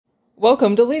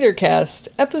Welcome to Leadercast,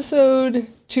 episode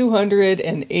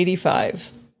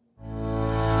 285.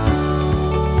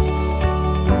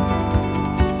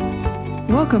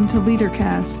 Welcome to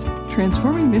Leadercast,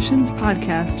 Transforming Missions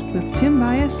podcast with Tim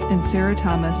Bias and Sara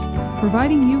Thomas,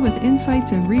 providing you with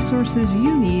insights and resources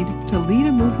you need to lead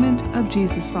a movement of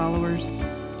Jesus followers.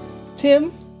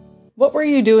 Tim, what were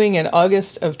you doing in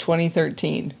August of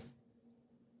 2013?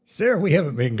 Sara, we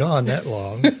haven't been gone that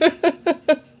long.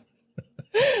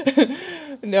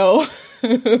 No,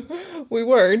 we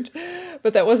weren't,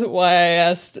 but that wasn't why I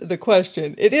asked the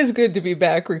question. It is good to be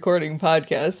back recording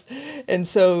podcasts. And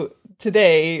so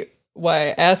today, why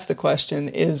I asked the question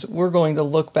is we're going to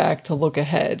look back to look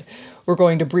ahead. We're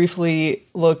going to briefly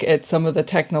look at some of the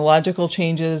technological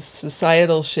changes,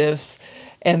 societal shifts,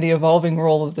 and the evolving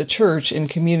role of the church in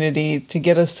community to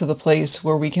get us to the place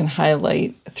where we can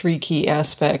highlight three key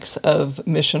aspects of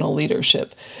missional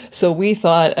leadership. So we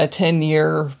thought a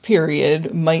 10-year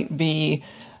period might be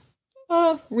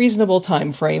a reasonable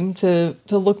time frame to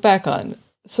look back on.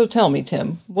 So tell me,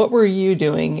 Tim, what were you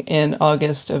doing in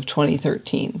August of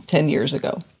 2013, 10 years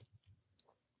ago?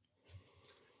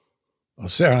 Well,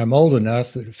 Sara, I'm old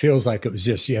enough that it feels like it was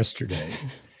just yesterday.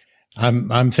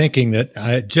 I'm thinking that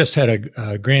I just had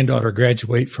a granddaughter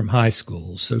graduate from high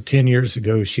school. So 10 years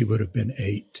ago, she would have been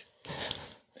 8.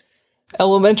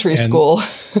 Elementary school.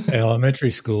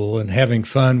 Elementary school, and having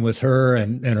fun with her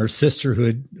and her sister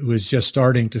who was just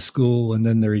starting to school, and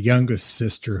then their youngest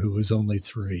sister who was only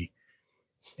 3.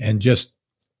 And just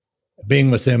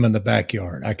being with them in the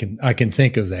backyard. I can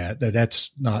think of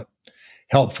that's not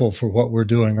helpful for what we're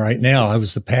doing right now. I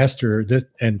was the pastor that,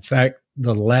 in fact,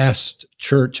 the last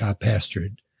church I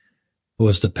pastored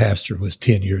was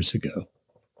 10 years ago.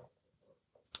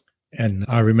 And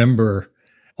I remember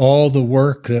all the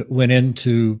work that went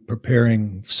into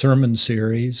preparing sermon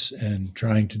series and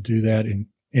trying to do that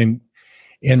in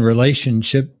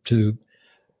relationship to,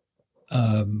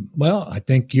 I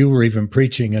think you were even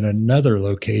preaching in another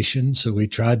location. So we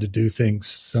tried to do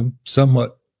things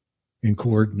somewhat in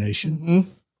coordination. Mm-hmm.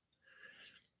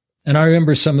 And I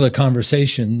remember some of the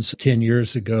conversations 10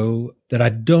 years ago that I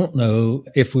don't know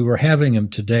if we were having them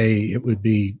today, we'd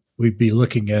be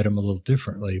looking at them a little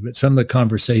differently. But some of the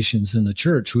conversations in the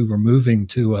church, we were moving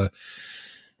to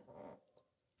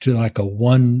like a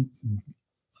one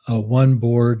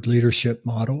board leadership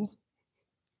model.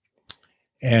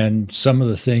 And some of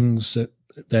the things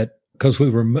that because we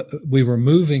were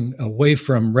moving away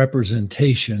from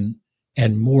representation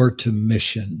and more to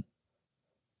mission.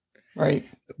 Right.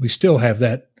 We still have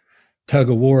that tug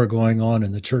of war going on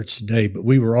in the church today, but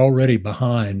we were already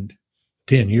behind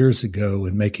 10 years ago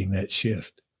in making that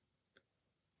shift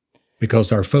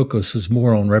because our focus was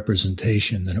more on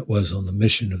representation than it was on the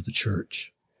mission of the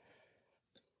church.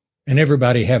 And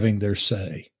everybody having their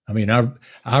say. I mean,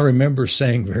 I remember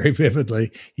saying very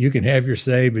vividly, you can have your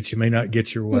say, but you may not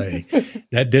get your way.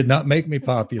 That did not make me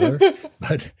popular,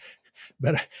 but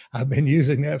I've been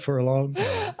using that for a long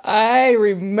time. I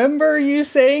remember you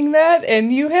saying that,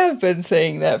 and you have been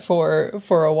saying that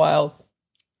for a while.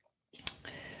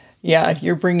 Yeah,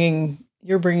 you're bringing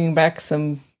back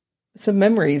some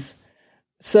memories.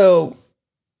 So,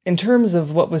 in terms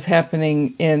of what was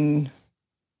happening in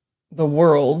the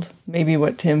world, maybe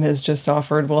what Tim has just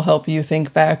offered will help you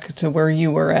think back to where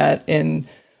you were at in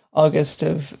August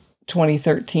of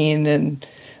 2013 and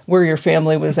where your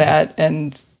family was at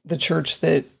and the church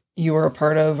that you were a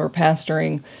part of or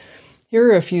pastoring.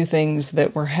 Here are a few things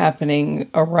that were happening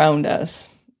around us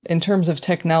in terms of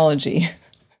technology.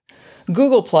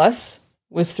 Google Plus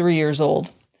was 3 years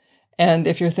old. And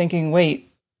if you're thinking,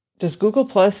 wait, does Google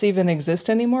Plus even exist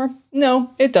anymore?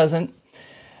 No, it doesn't.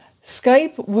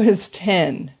 Skype was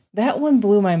 10. That one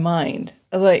blew my mind.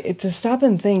 Like, to stop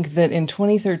and think that in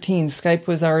 2013, Skype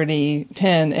was already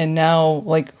 10, and now,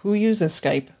 like, who uses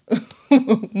Skype?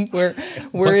 Where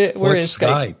is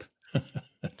Skype?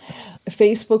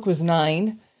 Facebook was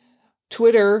 9.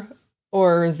 Twitter,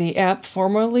 or the app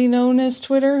formerly known as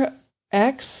Twitter,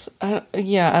 X, I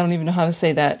don't even know how to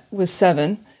say that, was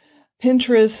 7.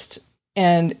 Pinterest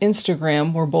and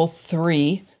Instagram were both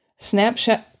 3.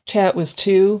 Snapchat was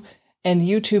 2. And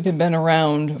YouTube had been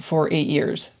around for 8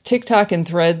 years. TikTok and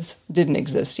Threads didn't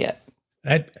exist yet.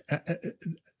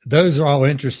 Those are all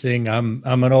interesting. I'm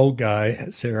an old guy,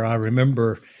 Sara. I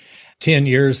remember 10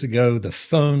 years ago, the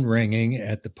phone ringing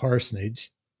at the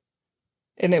parsonage.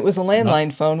 And it was a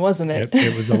landline phone, wasn't it?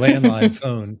 It was a landline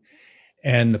phone.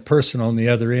 And the person on the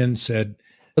other end said,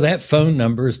 well, that phone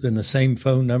number has been the same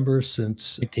phone number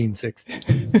since 1960.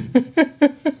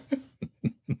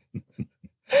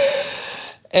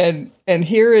 And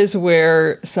here is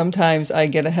where sometimes I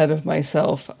get ahead of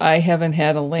myself. I haven't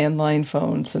had a landline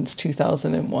phone since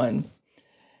 2001.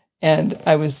 And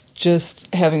I was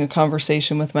just having a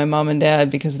conversation with my mom and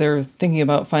dad because they're thinking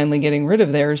about finally getting rid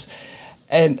of theirs.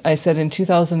 And I said in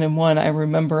 2001, I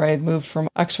remember I had moved from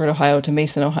Oxford, Ohio to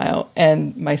Mason, Ohio,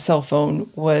 and my cell phone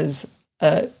was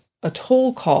a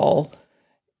toll call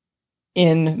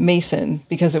in Mason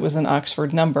because it was an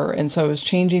Oxford number. And so I was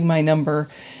changing my number.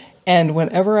 And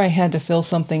whenever I had to fill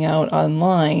something out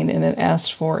online and it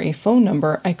asked for a phone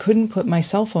number, I couldn't put my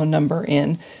cell phone number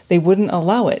in. They wouldn't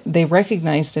allow it. They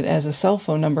recognized it as a cell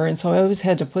phone number. And so I always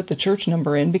had to put the church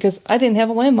number in because I didn't have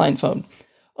a landline phone.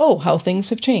 Oh, how things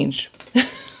have changed.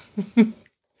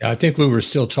 I think we were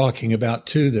still talking about,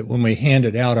 too, that when we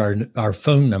handed out our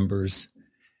phone numbers,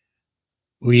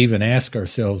 we even ask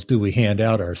ourselves, do we hand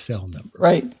out our cell number?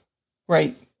 Right,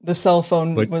 right. The cell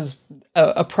phone was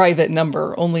a private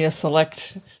number, only a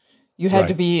select. You had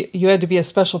to be a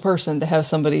special person to have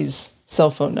somebody's cell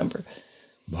phone number.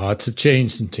 Lots have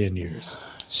changed in 10 years.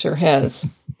 Sure has.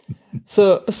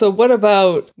 So what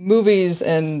about movies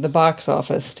and the box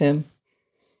office, Tim?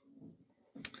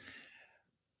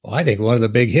 Well, I think one of the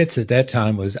big hits at that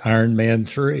time was Iron Man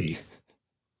 3.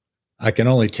 I can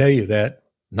only tell you that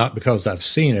not because I've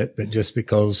seen it, but just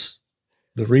because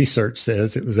the research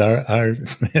says it was Iron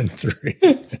Man 3.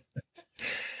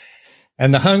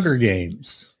 And the Hunger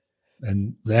Games.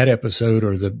 And that episode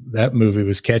or that movie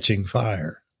was Catching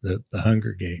Fire, the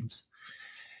Hunger Games.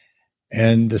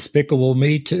 And Despicable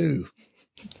Me Too.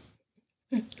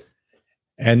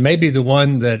 And maybe the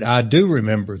one that I do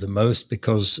remember the most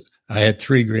because I had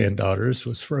 3 granddaughters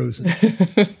was Frozen.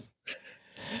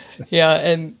 Yeah,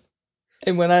 and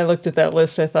when I looked at that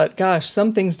list, I thought, gosh,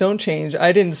 some things don't change.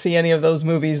 I didn't see any of those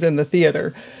movies in the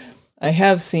theater. I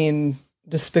have seen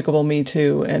Despicable Me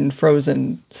 2 and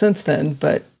Frozen since then,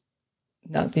 but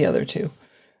not the other two.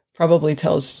 Probably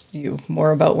tells you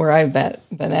more about where I've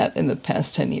been at in the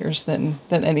past 10 years than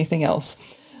anything else.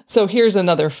 So here's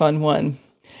another fun one.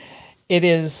 It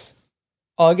is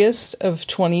August of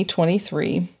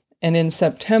 2023, and in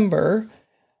September,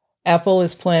 Apple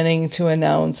is planning to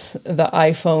announce the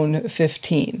iPhone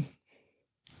 15.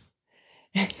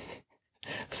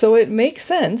 So it makes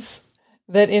sense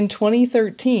that in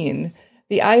 2013,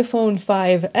 the iPhone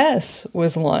 5S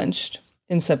was launched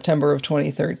in September of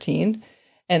 2013,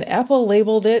 and Apple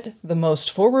labeled it the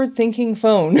most forward-thinking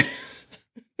phone.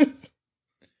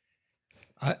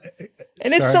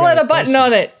 And it still had a button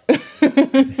on it.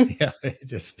 Yeah,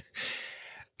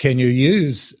 can you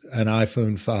use an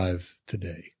iPhone 5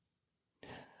 today?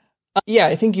 Yeah,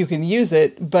 I think you can use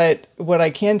it, but what I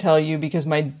can tell you, because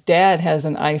my dad has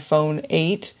an iPhone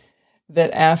 8,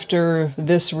 that after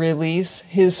this release,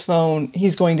 his phone,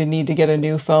 he's going to need to get a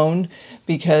new phone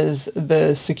because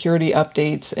the security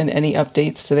updates and any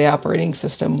updates to the operating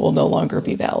system will no longer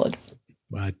be valid.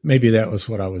 Maybe that was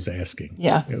what I was asking.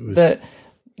 Yeah,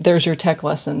 there's your tech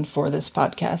lesson for this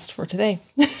podcast for today.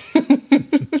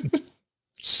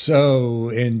 So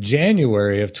in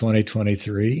January of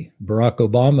 2023, Barack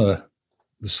Obama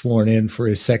was sworn in for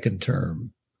his second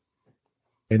term.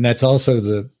 And that's also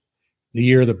the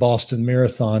year the Boston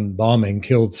Marathon bombing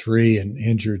killed 3 and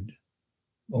injured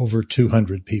over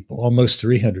 200 people, almost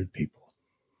 300 people.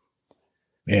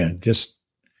 Man, just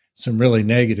some really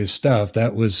negative stuff.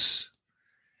 That's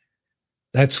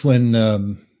when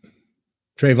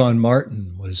Trayvon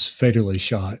Martin was fatally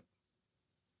shot.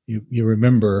 You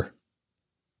remember,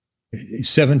 he's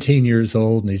 17 years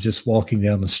old and he's just walking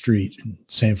down the street in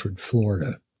Sanford,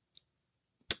 Florida.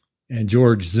 And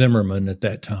George Zimmerman at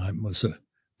that time was a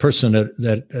person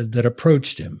that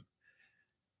approached him.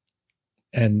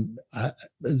 And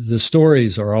the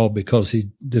stories are all because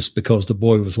the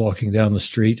boy was walking down the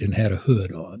street and had a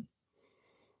hood on.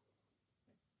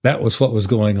 That was what was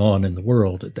going on in the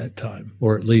world at that time,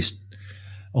 or at least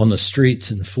on the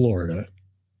streets in Florida.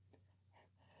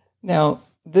 Now,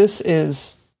 this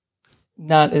is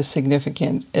not as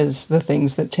significant as the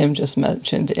things that Tim just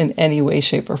mentioned in any way,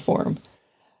 shape, or form.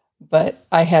 But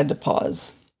I had to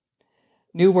pause.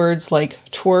 New words like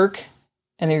twerk,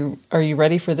 and are you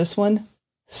ready for this one?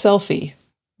 Selfie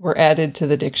were added to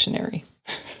the dictionary.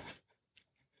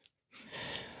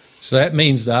 So that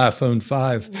means the iPhone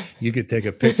 5, you could take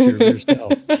a picture of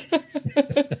yourself.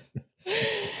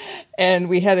 And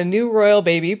we had a new royal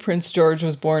baby. Prince George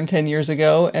was born 10 years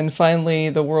ago. And finally,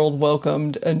 the world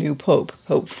welcomed a new Pope,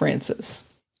 Pope Francis.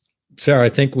 Sarah, I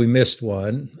think we missed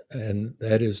one, and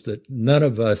that is that none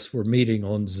of us were meeting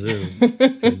on Zoom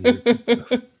 10 years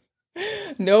ago.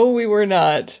 No, we were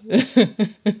not.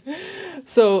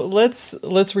 So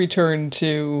let's return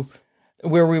to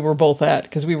where we were both at,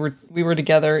 because we were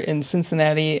together in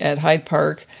Cincinnati at Hyde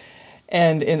Park.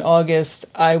 And in August,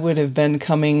 I would have been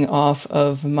coming off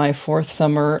of my 4th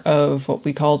summer of what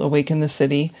we called Awaken the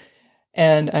City.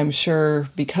 And I'm sure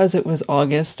because it was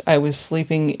August, I was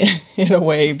sleeping in a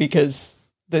way because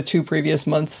the 2 previous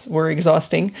months were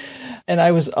exhausting. And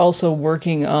I was also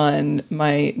working on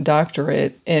my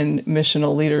doctorate in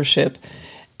missional leadership.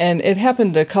 And it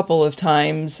happened a couple of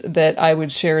times that I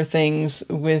would share things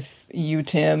with you,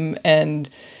 Tim, and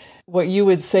what you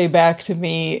would say back to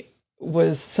me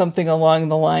was something along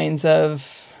the lines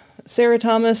of, Sarah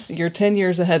Thomas, you're 10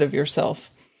 years ahead of yourself.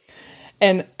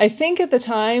 And I think at the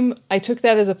time I took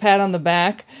that as a pat on the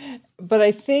back, but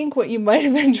I think what you might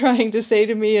have been trying to say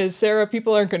to me is, Sarah,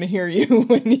 people aren't going to hear you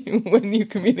when you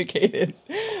communicated.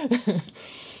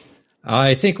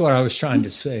 I think what I was trying to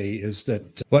say is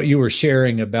that what you were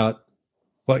sharing about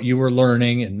what you were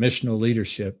learning in missional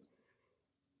leadership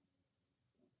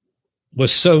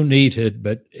was so needed,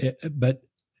 but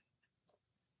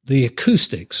the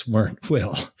acoustics weren't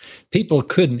well. People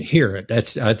couldn't hear it.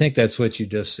 I think that's what you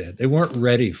just said. They weren't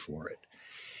ready for it.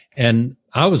 And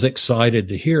I was excited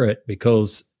to hear it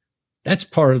because that's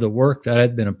part of the work that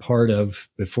I'd been a part of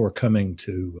before coming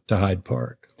to Hyde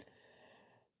Park.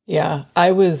 Yeah,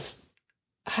 I was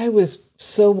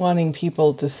so wanting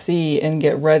people to see and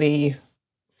get ready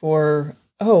for,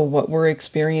 what we're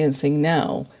experiencing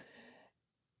now.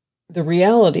 The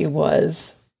reality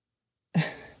was,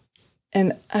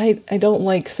 and I don't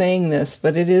like saying this,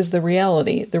 but it is the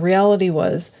reality. The reality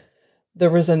was there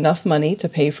was enough money to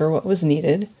pay for what was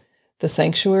needed. The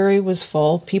sanctuary was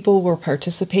full. People were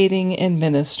participating in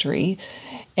ministry.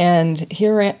 And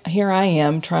here I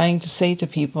am trying to say to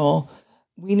people,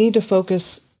 we need to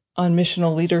focus on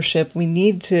missional leadership. We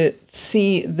need to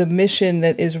see the mission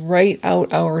that is right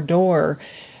out our door.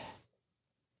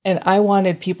 And I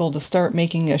wanted people to start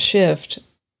making a shift,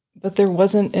 but there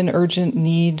wasn't an urgent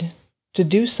need to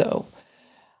do so.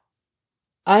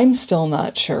 I'm still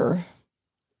not sure,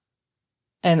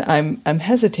 and I'm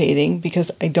hesitating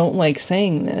because I don't like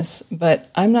saying this,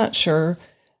 but I'm not sure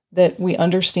that we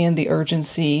understand the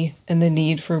urgency and the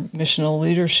need for missional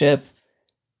leadership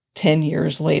 10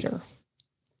 years later.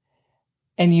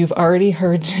 And you've already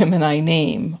heard Jim and I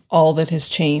name all that has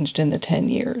changed in the 10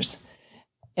 years.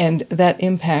 And that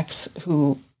impacts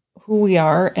who we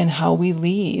are and how we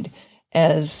lead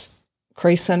as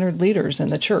Christ-centered leaders in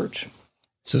the church.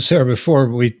 So, Sarah, before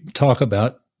we talk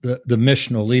about the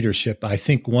missional leadership, I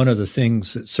think one of the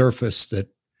things that surfaced that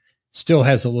still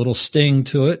has a little sting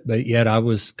to it, but yet I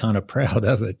was kind of proud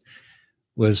of it,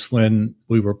 was when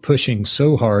we were pushing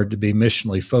so hard to be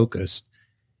missionally focused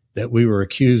that we were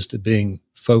accused of being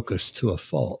focused to a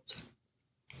fault.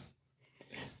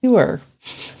 You were.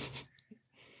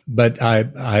 But I,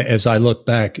 as I look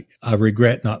back, I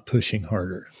regret not pushing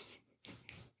harder.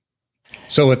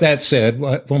 So with that said,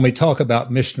 when we talk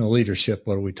about missional leadership,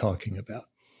 what are we talking about?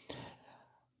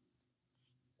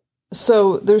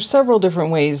 So there's several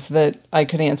different ways that I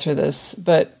could answer this,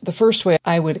 but the first way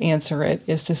I would answer it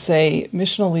is to say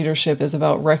missional leadership is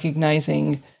about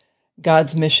recognizing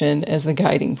God's mission as the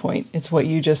guiding point. It's what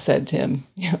you just said, Tim.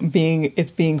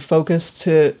 It's being focused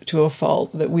to a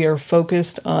fault, that we are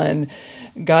focused on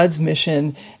God's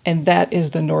mission, and that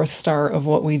is the North Star of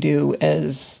what we do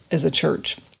as a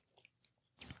church.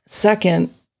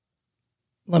 Second,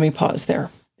 let me pause there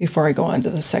before I go on to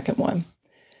the second one.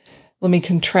 Let me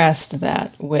contrast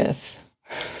that with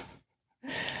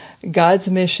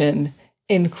God's mission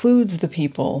includes the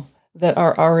people that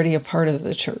are already a part of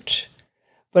the church,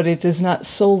 but it does not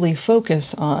solely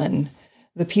focus on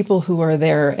the people who are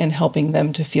there and helping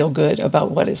them to feel good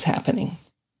about what is happening.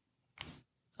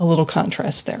 A little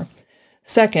contrast there.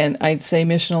 Second, I'd say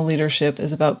missional leadership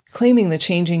is about claiming the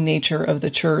changing nature of the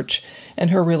church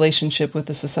and her relationship with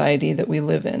the society that we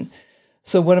live in.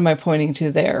 So what am I pointing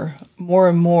to there? More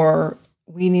and more,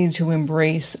 we need to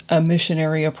embrace a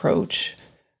missionary approach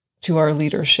to our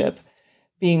leadership,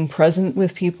 being present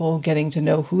with people, getting to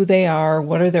know who they are,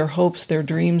 what are their hopes, their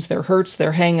dreams, their hurts,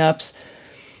 their hang-ups.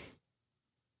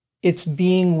 It's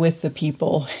being with the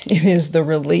people. It is the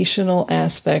relational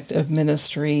aspect of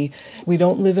ministry. We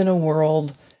don't live in a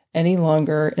world any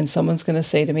longer, and someone's going to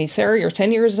say to me, Sarah, you're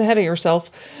 10 years ahead of yourself.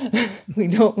 We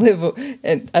don't live,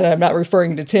 and I'm not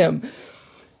referring to Tim.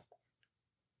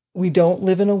 We don't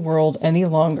live in a world any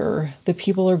longer that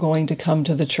people are going to come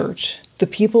to the church. The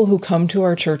people who come to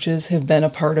our churches have been a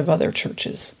part of other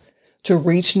churches. To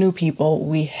reach new people,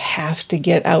 we have to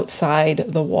get outside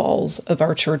the walls of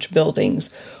our church buildings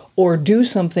or do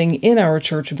something in our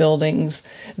church buildings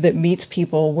that meets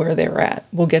people where they're at.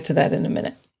 We'll get to that in a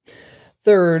minute.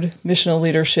 Third, missional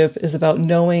leadership is about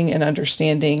knowing and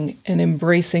understanding and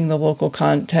embracing the local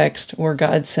context where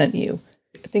God sent you.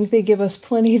 I think they give us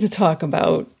plenty to talk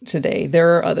about today.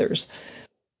 There are others.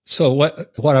 So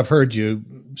what I've heard you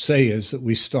say is that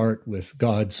we start with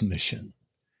God's mission.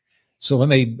 So let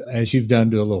me, as you've done,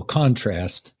 do a little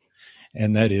contrast.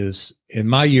 And that is, in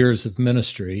my years of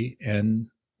ministry,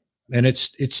 and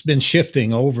it's been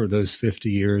shifting over those 50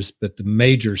 years, but the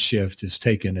major shift is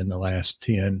taken in the last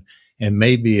 10 and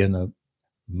maybe in the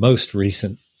most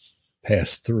recent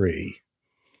past 3.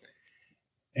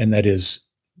 And that is,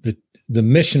 the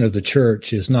mission of the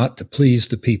church is not to please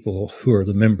the people who are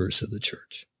the members of the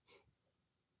church.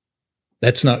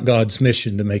 That's not God's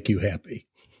mission to make you happy.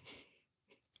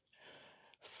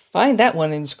 Find that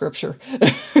one in Scripture.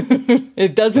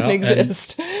 It doesn't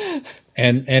exist.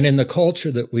 And in the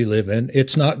culture that we live in,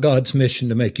 it's not God's mission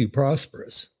to make you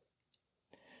prosperous.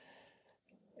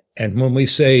 And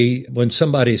when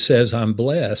somebody says, I'm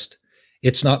blessed,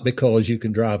 it's not because you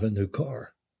can drive a new car.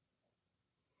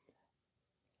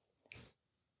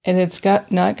 And it's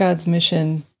not God's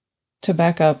mission to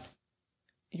back up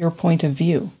your point of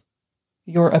view,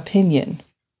 your opinion,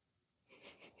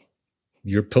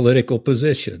 your political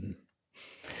position.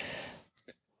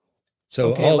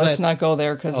 So okay, let's not go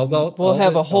there, because we'll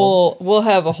have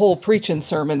a whole preaching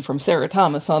sermon from Sara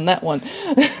Thomas on that one.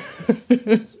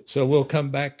 So we'll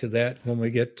come back to that when we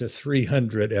get to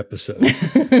 300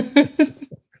 episodes.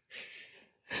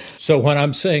 So when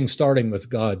I'm saying starting with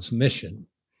God's mission,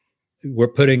 we're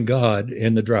putting God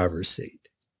in the driver's seat.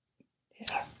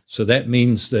 Yeah. So that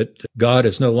means that God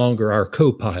is no longer our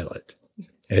co-pilot,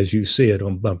 as you see it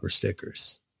on bumper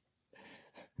stickers.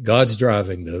 God's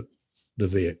driving the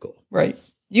vehicle. Right.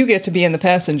 You get to be in the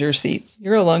passenger seat.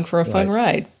 You're along for a fun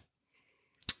ride.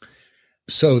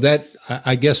 So that,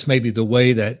 I guess maybe the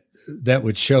way that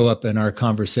would show up in our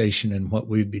conversation and what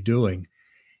we'd be doing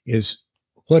is,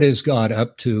 what is God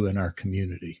up to in our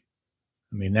community?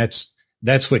 I mean,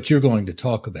 that's what you're going to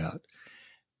talk about.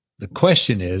 The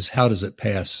question is, how does it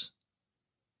pass?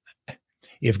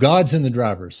 If God's in the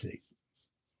driver's seat,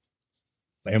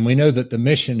 and we know that the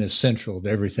mission is central to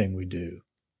everything we do,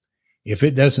 if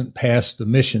it doesn't pass the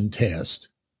mission test,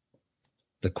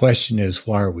 the question is,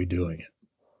 why are we doing it?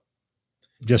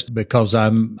 Just because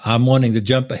I'm wanting to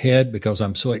jump ahead because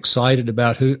I'm so excited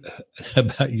about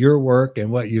your work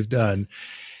and what you've done.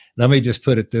 Let me just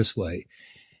put it this way.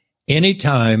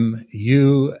 Anytime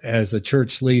you as a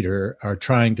church leader are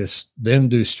trying to then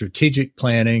do strategic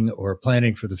planning or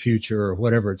planning for the future or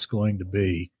whatever it's going to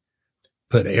be,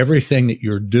 put everything that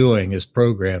you're doing as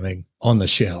programming on the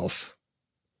shelf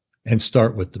and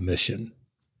start with the mission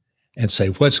and say,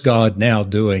 what's God now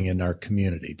doing in our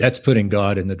community? That's putting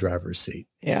God in the driver's seat.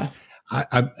 Yeah.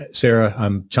 Sara,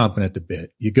 I'm chomping at the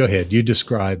bit. You go ahead. You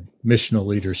describe missional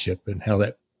leadership and how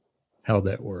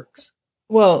that works.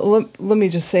 Well, let me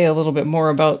just say a little bit more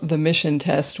about the mission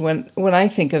test. When I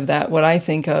think of that, what I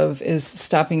think of is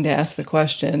stopping to ask the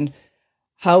question,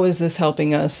 how is this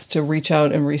helping us to reach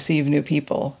out and receive new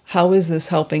people? How is this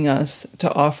helping us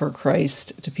to offer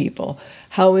Christ to people?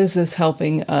 How is this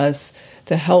helping us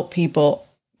to help people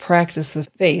practice the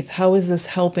faith? How is this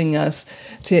helping us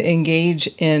to engage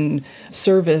in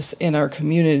service in our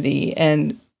community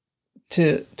and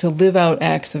to live out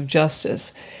acts of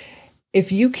justice?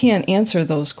 If you can't answer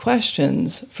those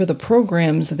questions for the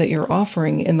programs that you're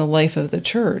offering in the life of the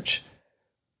church,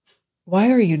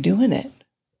 why are you doing it?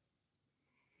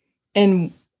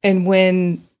 And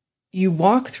when you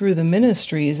walk through the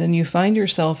ministries and you find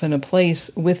yourself in a place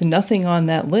with nothing on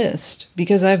that list,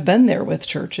 because I've been there with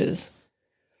churches,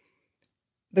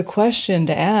 the question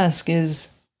to ask is,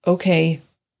 okay,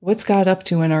 what's God up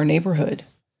to in our neighborhood?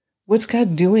 What's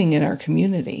God doing in our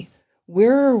community?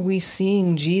 Where are we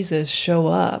seeing Jesus show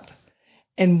up?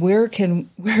 And where can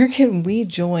we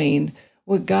join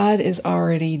what God is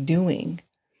already doing?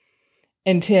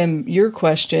 And Tim, your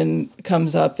question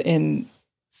comes up in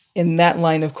that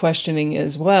line of questioning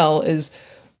as well, is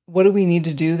what do we need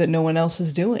to do that no one else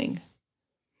is doing?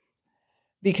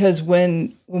 Because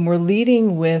when we're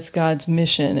leading with God's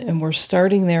mission and we're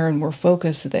starting there and we're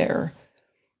focused there,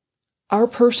 our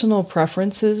personal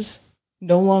preferences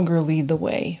no longer lead the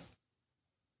way.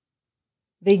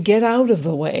 They get out of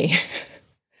the way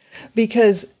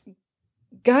because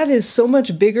God is so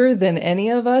much bigger than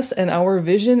any of us and our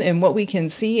vision and what we can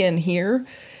see and hear.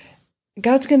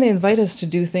 God's going to invite us to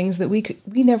do things that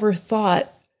we never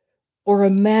thought or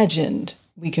imagined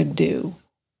we could do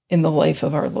in the life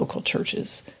of our local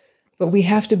churches. But we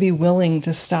have to be willing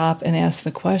to stop and ask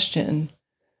the question,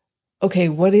 okay,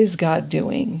 what is God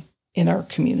doing in our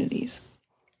communities?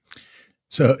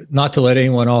 So not to let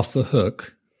anyone off the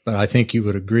hook, but I think you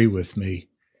would agree with me.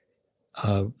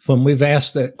 When we've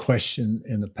asked that question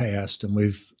in the past and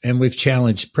we've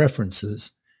challenged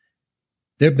preferences,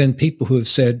 there have been people who have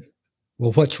said,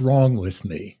 well, what's wrong with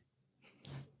me?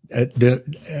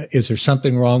 Is there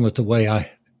something wrong with the way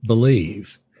I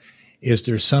believe? Is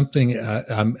there something,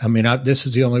 this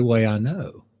is the only way I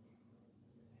know.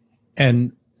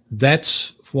 And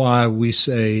that's why we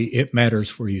say it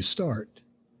matters where you start.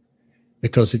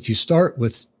 Because if you start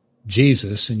with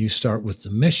Jesus and you start with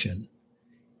the mission,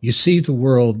 you see the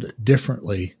world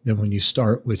differently than when you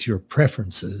start with your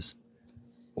preferences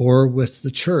or with the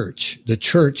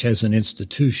church as an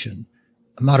institution.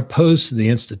 I'm not opposed to the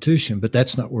institution, but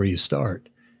that's not where you start.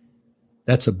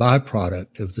 That's a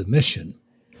byproduct of the mission.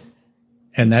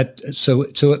 And so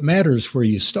it matters where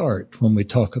you start when we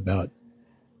talk about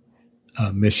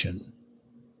mission.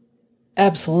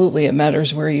 Absolutely, it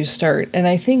matters where you start. And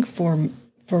I think for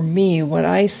me, what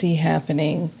I see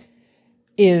happening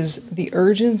is the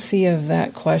urgency of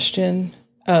that question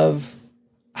of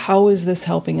how is this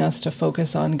helping us to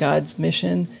focus on God's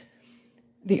mission?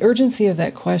 The urgency of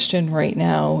that question right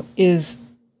now is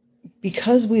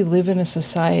because we live in a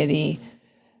society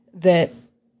that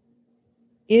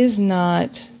is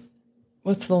not,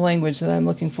 what's the language that I'm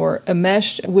looking for,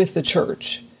 enmeshed with the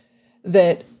church,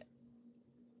 that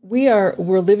we're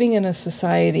living in a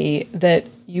society that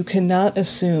you cannot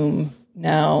assume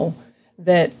now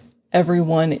that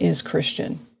everyone is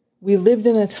Christian. We lived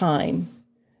in a time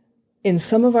in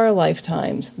some of our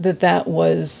lifetimes that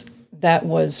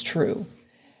was true.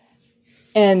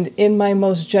 And in my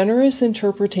most generous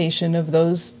interpretation of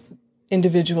those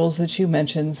individuals that you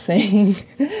mentioned saying,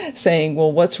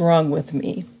 well, what's wrong with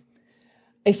me?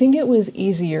 I think it was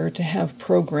easier to have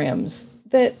programs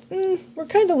that were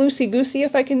kind of loosey-goosey,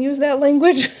 if I can use that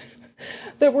language,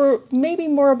 that were maybe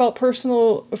more about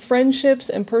personal friendships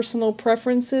and personal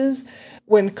preferences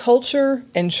when culture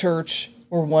and church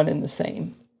were one and the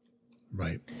same.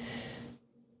 Right.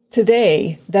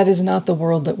 Today, that is not the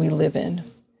world that we live in.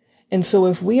 And so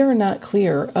if we are not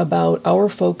clear about our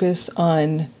focus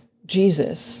on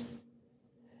Jesus,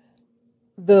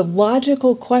 the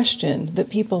logical question that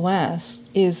people ask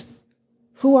is,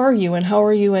 who are you and how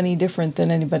are you any different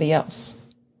than anybody else?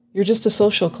 You're just a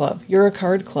social club. You're a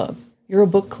card club. You're a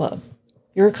book club.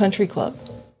 You're a country club.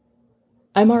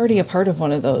 I'm already a part of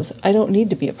one of those. I don't need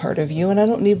to be a part of you, and I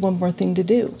don't need one more thing to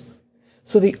do.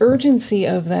 So the urgency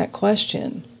of that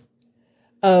question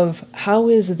of how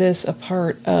is this a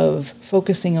part of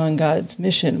focusing on God's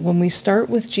mission? When we start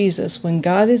with Jesus, when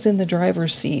God is in the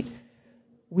driver's seat,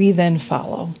 we then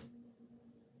follow.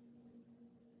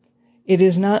 It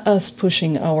is not us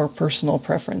pushing our personal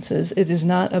preferences. It is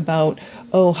not about,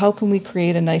 how can we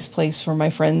create a nice place for my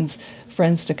friends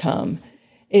to come?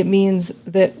 It means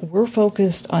that we're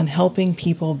focused on helping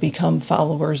people become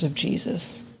followers of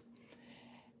Jesus.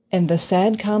 And the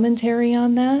sad commentary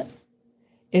on that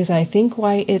is I think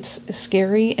why it's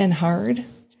scary and hard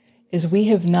is we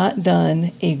have not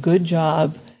done a good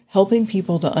job helping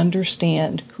people to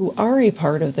understand who are a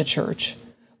part of the church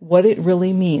what it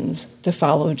really means to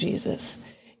follow Jesus.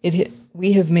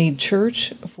 We have made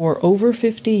church for over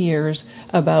 50 years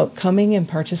about coming and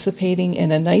participating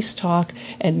in a nice talk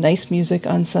and nice music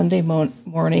on Sunday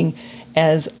morning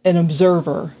as an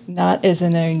observer, not as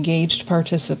an engaged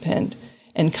participant.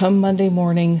 And come Monday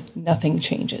morning, nothing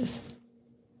changes.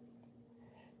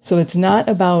 So it's not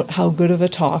about how good of a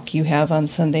talk you have on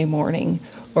Sunday morning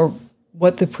or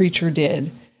what the preacher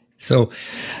did. So,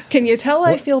 can you tell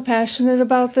I feel passionate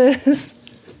about this?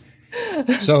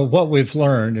 So what we've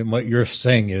learned and what you're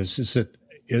saying is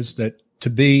that to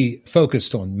be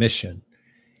focused on mission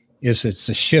it's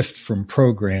a shift from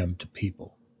program to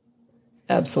people.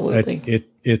 Absolutely.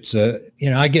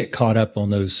 I get caught up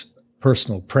on those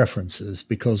personal preferences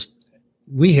because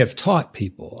we have taught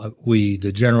people,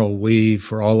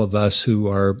 for all of us who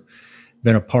are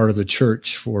been a part of the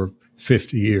church for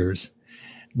 50 years,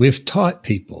 we've taught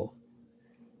people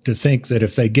to think that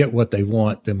if they get what they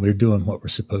want, then we're doing what we're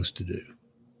supposed to do.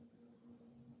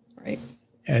 Right.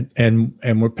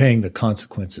 And we're paying the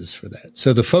consequences for that.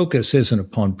 So the focus isn't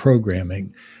upon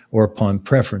programming or upon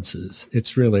preferences.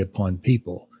 It's really upon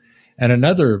people. And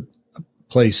another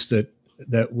place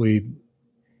that we,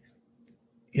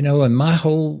 in my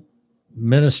whole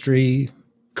ministry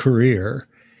career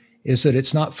is that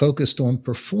it's not focused on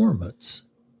performance.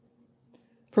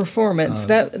 Performance.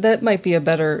 That might be a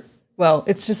better,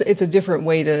 it's a different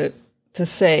way to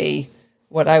say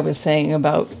what I was saying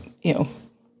about,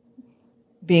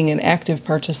 being an active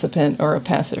participant or a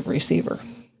passive receiver.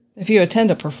 If you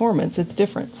attend a performance, it's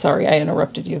different. Sorry, I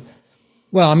interrupted you.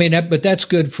 Well, I mean, but that's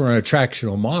good for an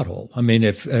attractional model. I mean,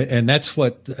 and that's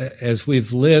what, as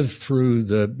we've lived through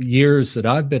the years that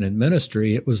I've been in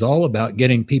ministry, it was all about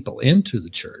getting people into the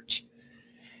church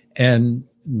and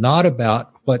not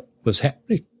about what was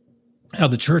happening, how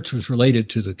the church was related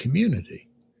to the community.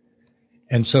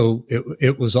 And so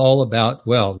it was all about,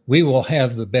 well, we will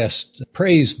have the best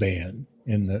praise band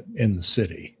in the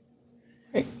city.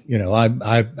 You know,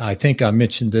 I think I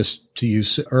mentioned this to you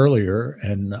earlier,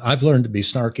 and I've learned to be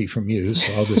snarky from you,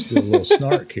 so I'll just do a little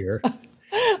snark here.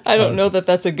 I don't know that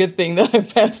that's a good thing that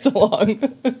I've passed along.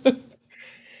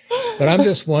 But I'm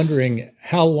just wondering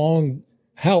how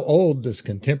old does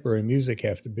contemporary music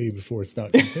have to be before it's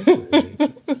not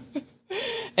contemporary?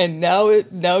 And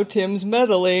now Tim's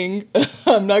meddling.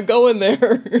 I'm not going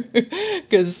there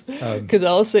because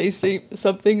I'll say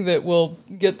something that will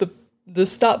get the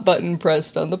stop button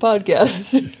pressed on the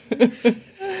podcast.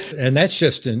 And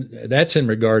that's in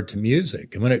regard to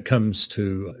music. And when it comes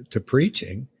to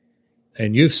preaching,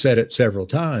 and you've said it several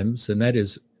times, and that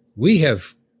is we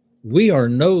are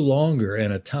no longer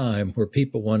in a time where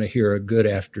people want to hear a good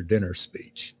after dinner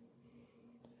speech.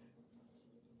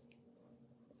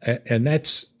 And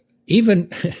that's even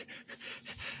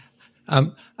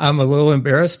I'm a little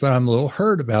embarrassed, but I'm a little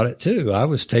hurt about it too. I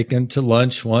was taken to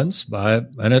lunch once by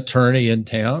an attorney in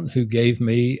town who gave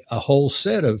me a whole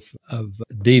set of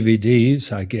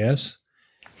DVDs, I guess,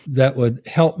 that would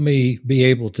help me be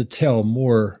able to tell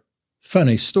more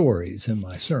funny stories in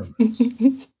my sermons.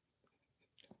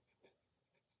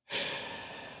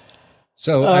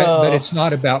 So, but it's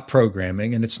not about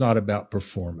programming and it's not about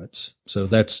performance. So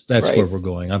that's right. Where we're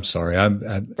going. I'm sorry.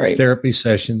 Right. Therapy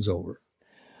session's over.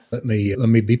 Let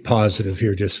me be positive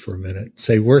here just for a minute.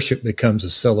 Say worship becomes a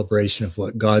celebration of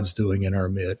what God's doing in our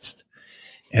midst.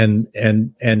 And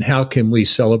how can we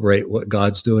celebrate what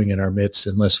God's doing in our midst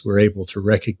unless we're able to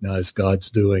recognize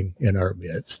God's doing in our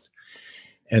midst?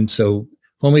 And so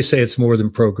when we say it's more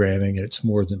than programming and it's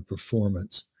more than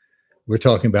performance, we're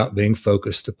talking about being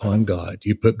focused upon God.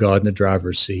 You put God in the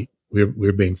driver's seat.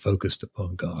 We're being focused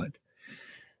upon God.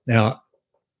 Now,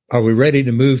 are we ready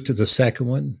to move to the second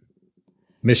one?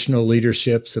 Missional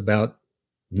leadership's about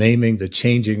naming the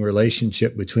changing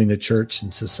relationship between the church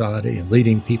and society and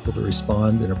leading people to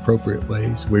respond in appropriate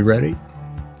ways. Are we ready?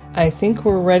 I think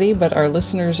we're ready, but our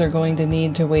listeners are going to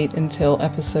need to wait until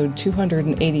episode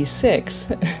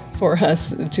 286 for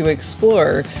us to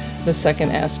explore the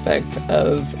second aspect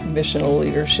of missional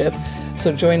leadership.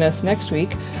 So join us next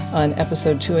week on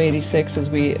episode 286 as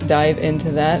we dive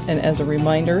into that. And as a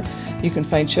reminder, you can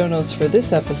find show notes for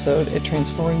this episode at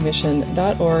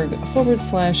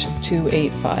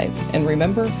transformingmission.org/285. And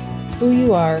remember, who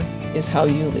you are is how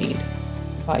you lead.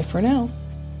 Bye for now.